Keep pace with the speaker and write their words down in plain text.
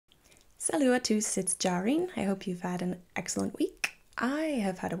Salut à tous, it's Jareen. I hope you've had an excellent week. I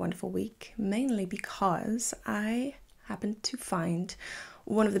have had a wonderful week, mainly because I happened to find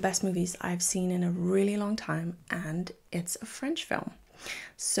one of the best movies I've seen in a really long time, and it's a French film.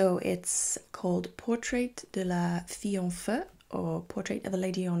 So it's called Portrait de la Fille en Feu, or Portrait of a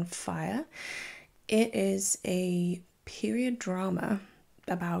Lady on Fire. It is a period drama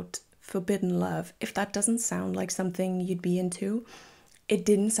about forbidden love. If that doesn't sound like something you'd be into, it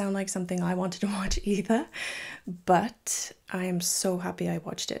didn't sound like something I wanted to watch either, but I am so happy I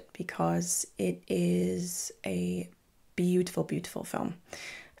watched it because it is a beautiful, beautiful film.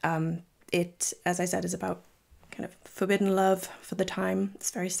 It, as I said, is about kind of forbidden love for the time.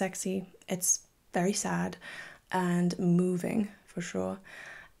 It's very sexy, it's very sad and moving for sure.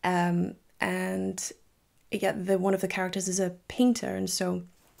 And yeah, one of the characters is a painter, and so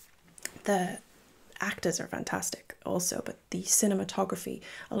the actors are fantastic also, but the cinematography,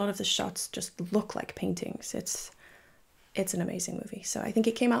 a lot of the shots just look like paintings. It's an amazing movie. So I think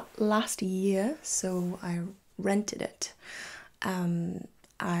it came out last year, so I rented it.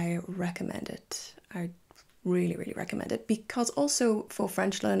 I recommend it. I really, really recommend it because also for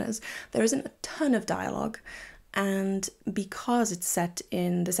French learners, there isn't a ton of dialogue, and because it's set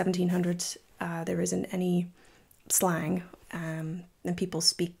in the 1700s, there isn't any slang, and people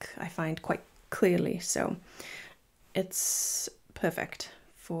speak, I find, quite clearly, so it's perfect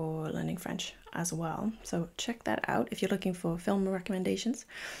for learning French as well. So check that out if you're looking for film recommendations.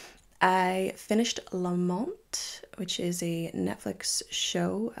 I finished Lamont, which is a Netflix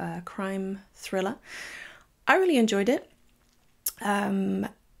show, a crime thriller. I really enjoyed it.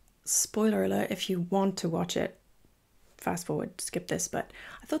 Spoiler alert, if you want to watch it, fast forward, skip this, but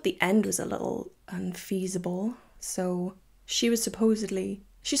I thought the end was a little unfeasible. So she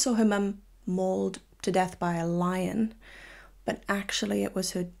saw her mum mauled to death by a lion, but actually it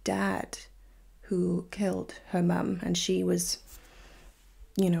was her dad who killed her mum, and she was,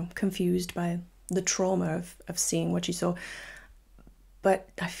 confused by the trauma of seeing what she saw. But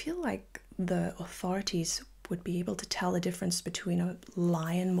I feel like the authorities would be able to tell the difference between a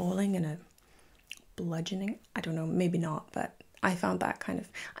lion mauling and a bludgeoning. I don't know, maybe not, but I found that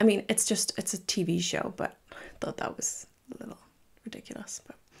it's a TV show, but I thought that was a little ridiculous.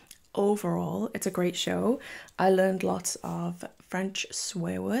 But overall, it's a great show. I learned lots of French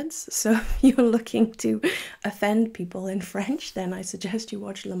swear words, so if you're looking to offend people in French, then I suggest you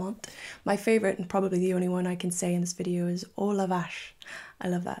watch Lamont. My favorite, and probably the only one I can say in this video, is oh la vache. I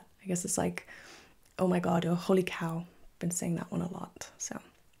love that. I guess it's like oh my god or holy cow. Been saying that one a lot, so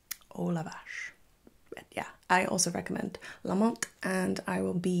oh la vache. But yeah, I also recommend Lamont, and I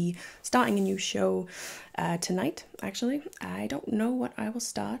will be starting a new show tonight, actually. I don't know what I will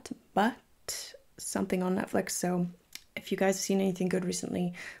start, but something on Netflix, so if you guys have seen anything good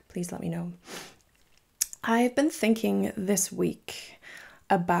recently, please let me know. I've been thinking this week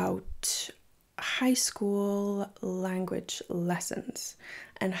about high school language lessons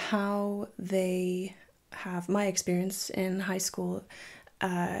and how they have, my experience in high school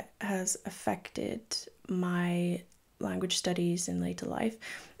has affected my language studies in later life,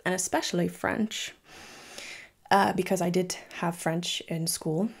 and especially French, because I did have French in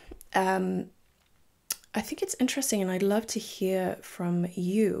school. I think it's interesting, and I'd love to hear from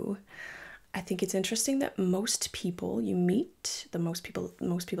you. I think it's interesting that most people you meet, most people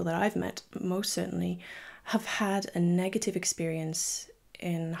that I've met, most certainly, have had a negative experience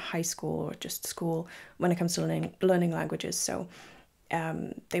in high school or just school when it comes to learning languages. So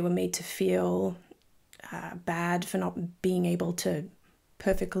they were made to feel bad for not being able to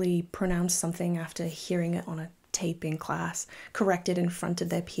perfectly pronounce something after hearing it on a tape in class, corrected in front of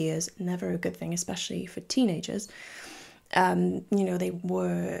their peers. Never a good thing, especially for teenagers. They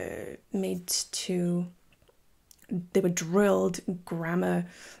were drilled grammar,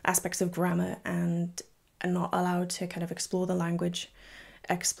 aspects of grammar, and are not allowed to kind of explore the language,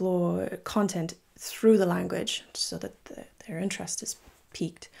 explore content through the language, so that their interest is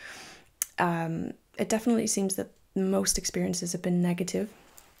piqued. It definitely seems that most experiences have been negative.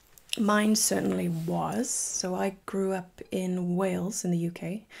 Mine certainly was. So I grew up in Wales in the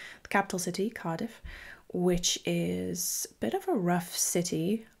UK, the capital city, Cardiff, which is a bit of a rough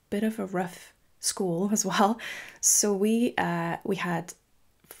city, bit of a rough school as well. So we had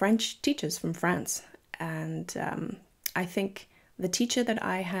French teachers from France, and I think the teacher that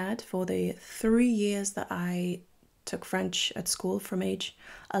I had for the 3 years that I took French at school, from age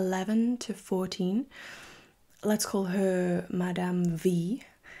 11 to 14, let's call her Madame V.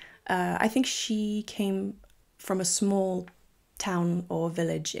 I think she came from a small town or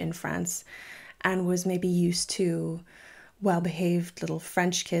village in France and was maybe used to well-behaved little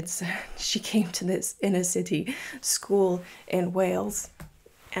French kids. She came to this inner city school in Wales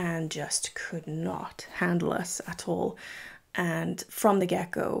and just could not handle us at all. And from the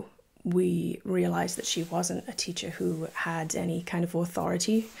get-go, we realized that she wasn't a teacher who had any kind of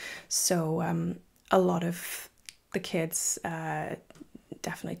authority. So a lot of the kids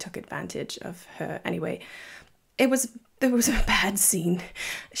definitely took advantage of her. Anyway, it was a bad scene.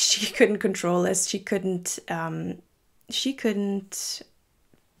 She couldn't control us. She couldn't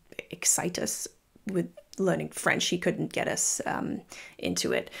excite us with learning French. She couldn't get us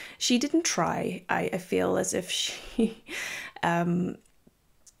into it. She didn't try. I feel as if she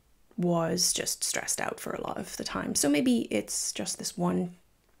was just stressed out for a lot of the time. So maybe it's just this one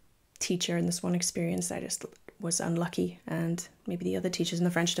teacher and this one experience. I just was unlucky, and maybe the other teachers in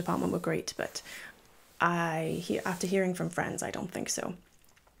the French department were great, but after hearing from friends, I don't think so.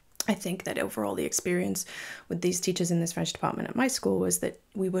 I think that overall the experience with these teachers in this French department at my school was that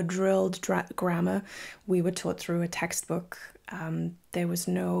we were drilled grammar. We were taught through a textbook. There was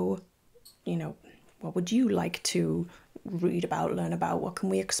no, what would you like to read about, learn about? What can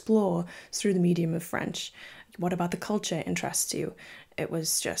we explore through the medium of French? What about the culture interests you? It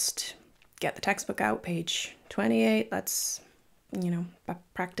was just get the textbook out, page 28. Let's,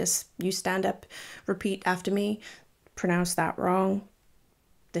 practice. You stand up, repeat after me, pronounce that wrong.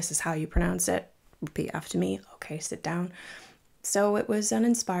 This is how you pronounce it. Repeat after me. Okay, sit down. So it was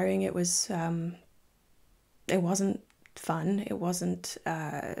uninspiring. It wasn't fun. It wasn't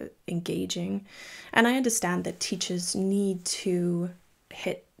engaging. And I understand that teachers need to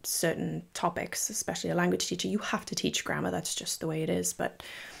hit certain topics, especially a language teacher. You have to teach grammar. That's just the way it is. But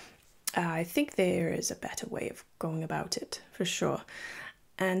I think there is a better way of going about it, for sure.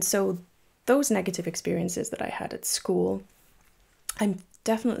 And so those negative experiences that I had at school, I'm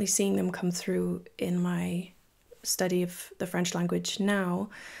definitely seeing them come through in my study of the French language now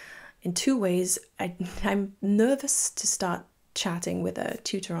in two ways. I'm nervous to start chatting with a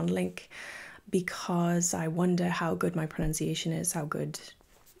tutor on Link because I wonder how good my pronunciation is, how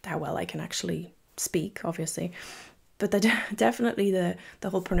well I can actually speak, obviously. But definitely the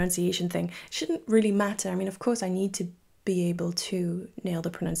whole pronunciation thing shouldn't really matter. I mean, of course, I need to be able to nail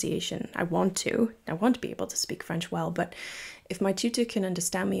the pronunciation. I want to be able to speak French well, but if my tutor can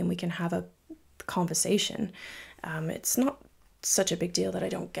understand me and we can have a conversation, it's not such a big deal that I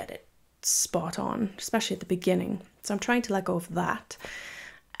don't get it spot on, especially at the beginning. So I'm trying to let go of that.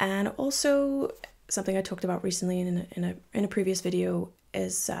 And also something I talked about recently in a previous video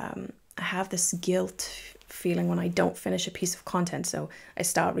is I have this guilt feeling when I don't finish a piece of content. So I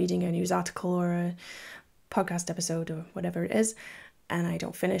start reading a news article or a podcast episode or whatever it is, and I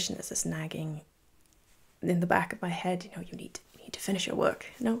don't finish, and there's this nagging in the back of my head, you need to finish your work.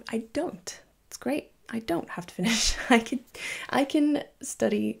 No, I don't. It's great. I don't have to finish. I can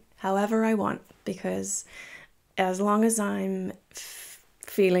study however I want, because as long as I'm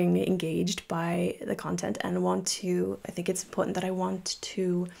feeling engaged by the content and I think it's important that I want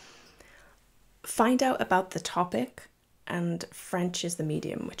to find out about the topic, and French is the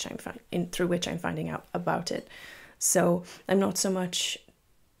medium through which I'm finding out about it. So I'm not so much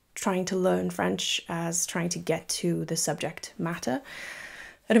trying to learn French as trying to get to the subject matter.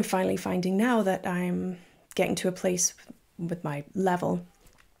 And I'm finally finding now that I'm getting to a place with my level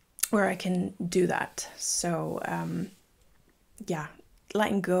where I can do that. So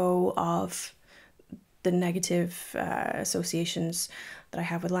letting go of the negative associations that I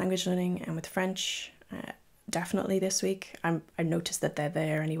have with language learning and with French, definitely this week. I noticed that they're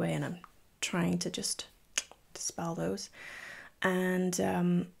there anyway, and I'm trying to just dispel those.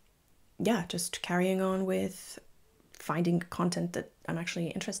 And just carrying on with finding content that I'm actually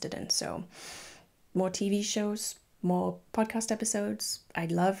interested in. So more TV shows, more podcast episodes. I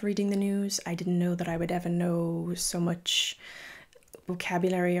love reading the news. I didn't know that I would ever know so much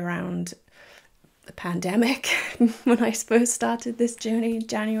vocabulary around the pandemic when I first started this journey in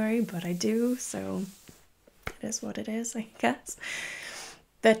January, but I do, so it is what it is, I guess.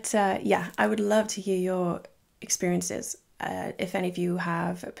 But I would love to hear your experiences. If any of you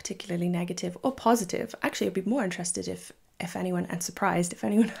have a particularly negative or positive, actually I'd be more interested if anyone, and surprised if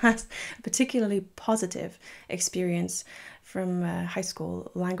anyone has a particularly positive experience from high school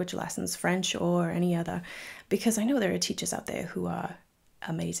language lessons, French or any other, because I know there are teachers out there who are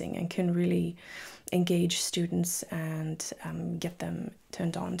amazing and can really engage students and get them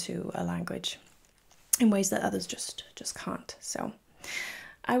turned on to a language in ways that others just can't. So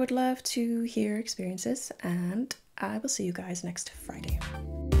I would love to hear experiences, and I will see you guys next Friday.